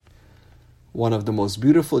One of the most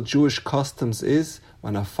beautiful Jewish customs is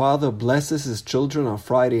when a father blesses his children on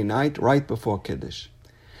Friday night right before Kiddush.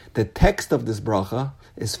 The text of this bracha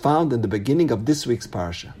is found in the beginning of this week's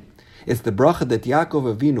parsha. It's the bracha that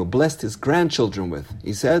Yaakov Avinu blessed his grandchildren with.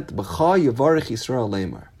 He said, B'cha Yevarech Yisrael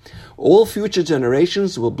Lemar. All future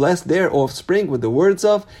generations will bless their offspring with the words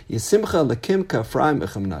of Yisimcha Lakim Ka'Ephraim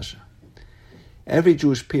Echem. Every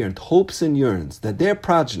Jewish parent hopes and yearns that their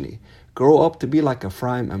progeny grow up to be like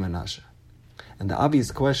Ephraim and Menashe. And the obvious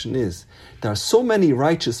question is, there are so many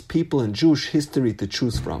righteous people in Jewish history to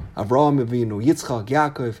choose from. Avraham Avinu, Yitzchak,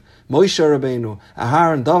 Yaakov, Moshe Rabbeinu,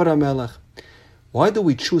 Aharon, David HaMelech. Why do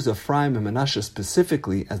we choose Ephraim and Menashe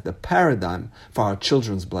specifically as the paradigm for our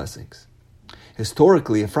children's blessings?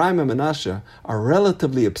 Historically, Ephraim and Menashe are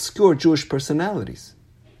relatively obscure Jewish personalities.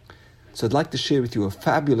 So I'd like to share with you a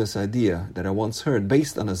fabulous idea that I once heard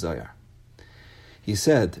based on a Zohar. He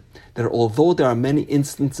said that although there are many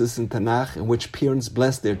instances in Tanakh in which parents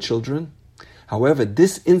bless their children, however,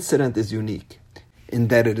 this incident is unique in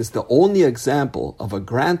that it is the only example of a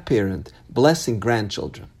grandparent blessing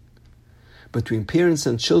grandchildren. Between parents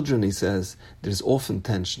and children, he says, there's often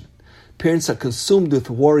tension. Parents are consumed with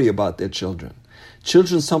worry about their children.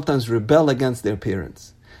 Children sometimes rebel against their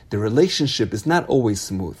parents. The relationship is not always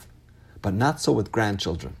smooth, but not so with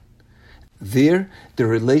grandchildren. There, the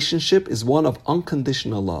relationship is one of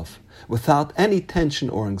unconditional love, without any tension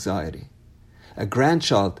or anxiety. A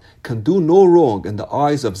grandchild can do no wrong in the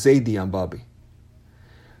eyes of Zaidi and Babi.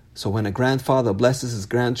 So when a grandfather blesses his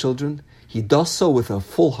grandchildren, he does so with a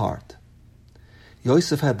full heart.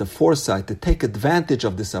 Yosef had the foresight to take advantage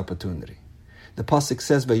of this opportunity. The pasuk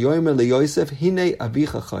says, "Vayomer leYosef hinei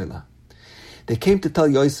avicha chayla." They came to tell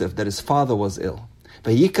Yosef that his father was ill.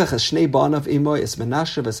 Vayikach es shnei banav imo es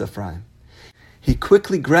Menashe ves Ephraim. He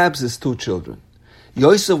quickly grabs his two children.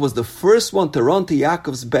 Yosef was the first one to run to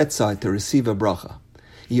Yaakov's bedside to receive a bracha.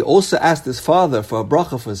 He also asked his father for a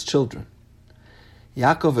bracha for his children.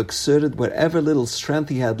 Yaakov exerted whatever little strength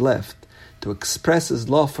he had left to express his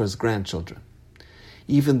love for his grandchildren.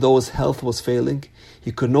 Even though his health was failing,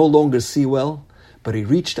 he could no longer see well, but he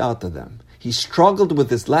reached out to them. He struggled with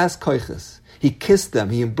his last koiches. He kissed them,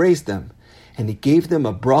 he embraced them, and he gave them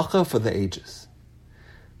a bracha for the ages.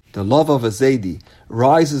 The love of a Zaidi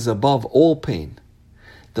rises above all pain.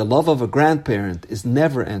 The love of a grandparent is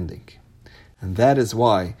never ending. And that is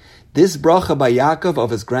why this bracha by Yaakov of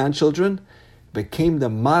his grandchildren became the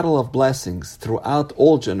model of blessings throughout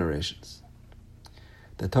all generations.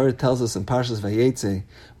 The Torah tells us in Parshas Vayetze,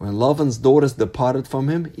 when Lavan's daughters departed from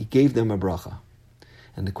him, he gave them a bracha.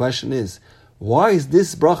 And the question is, why is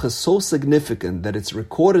this bracha so significant that it's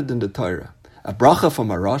recorded in the Torah? A bracha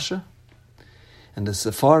from a Rasha? And the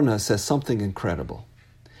Sefarna says something incredible.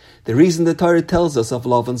 The reason the Torah tells us of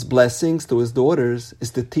Lavan's blessings to his daughters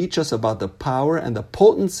is to teach us about the power and the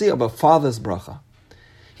potency of a father's bracha.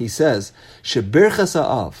 He says, Shebirchas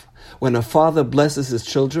ha'av, when a father blesses his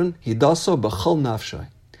children, he does so b'chol nafshay.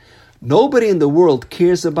 Nobody in the world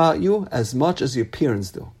cares about you as much as your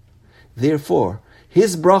parents do. Therefore,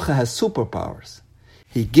 his bracha has superpowers.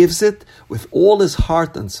 He gives it with all his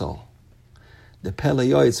heart and soul. The Pele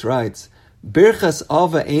Yoetz writes, Birchas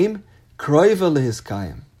ava aim kroiva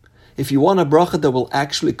lehiskayim. If you want a bracha that will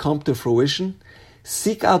actually come to fruition,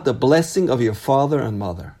 seek out the blessing of your father and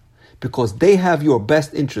mother, because they have your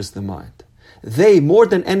best interest in mind. They, more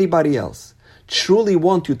than anybody else, truly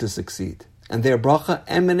want you to succeed, and their bracha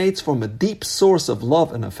emanates from a deep source of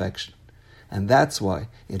love and affection. And that's why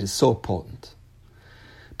it is so potent.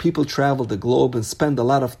 People travel the globe and spend a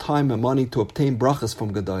lot of time and money to obtain brachas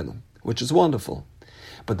from Gedolim, which is wonderful.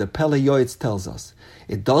 But the Pele Yoetz tells us,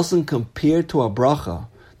 it doesn't compare to a bracha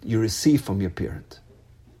you receive from your parent.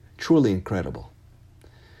 Truly incredible.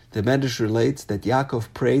 The Medrash relates that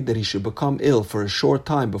Yaakov prayed that he should become ill for a short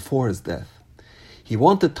time before his death. He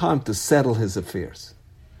wanted time to settle his affairs.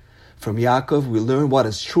 From Yaakov, we learn what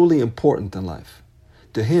is truly important in life.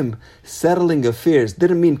 To him, settling affairs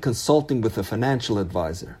didn't mean consulting with a financial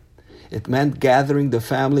advisor. It meant gathering the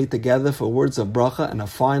family together for words of bracha and a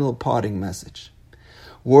final parting message.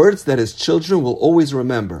 Words that his children will always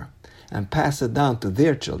remember and pass it down to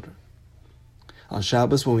their children. On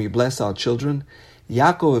Shabbos, when we bless our children,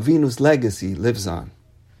 Yaakov Avinu's legacy lives on.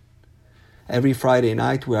 Every Friday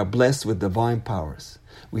night, we are blessed with divine powers.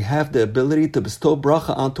 We have the ability to bestow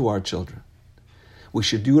bracha onto our children. We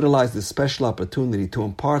should utilize this special opportunity to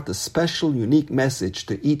impart a special, unique message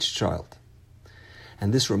to each child.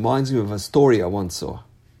 And this reminds me of a story I once saw.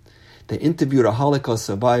 They interviewed a Holocaust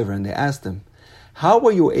survivor and they asked him, how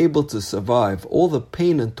were you able to survive all the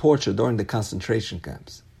pain and torture during the concentration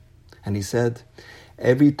camps? And he said,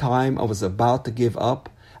 every time I was about to give up,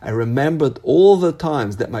 I remembered all the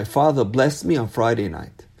times that my father blessed me on Friday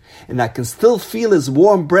night, and I can still feel his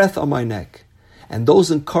warm breath on my neck, and those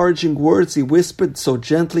encouraging words he whispered so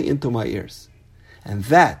gently into my ears. And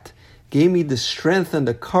that gave me the strength and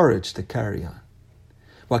the courage to carry on.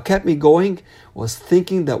 What kept me going was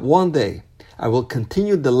thinking that one day I will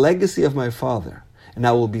continue the legacy of my father, and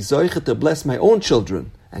I will be zoiche to bless my own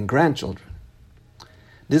children and grandchildren.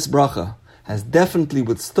 This bracha has definitely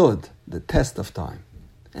withstood the test of time.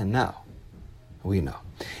 And now, we know.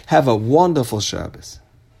 Have a wonderful Shabbos.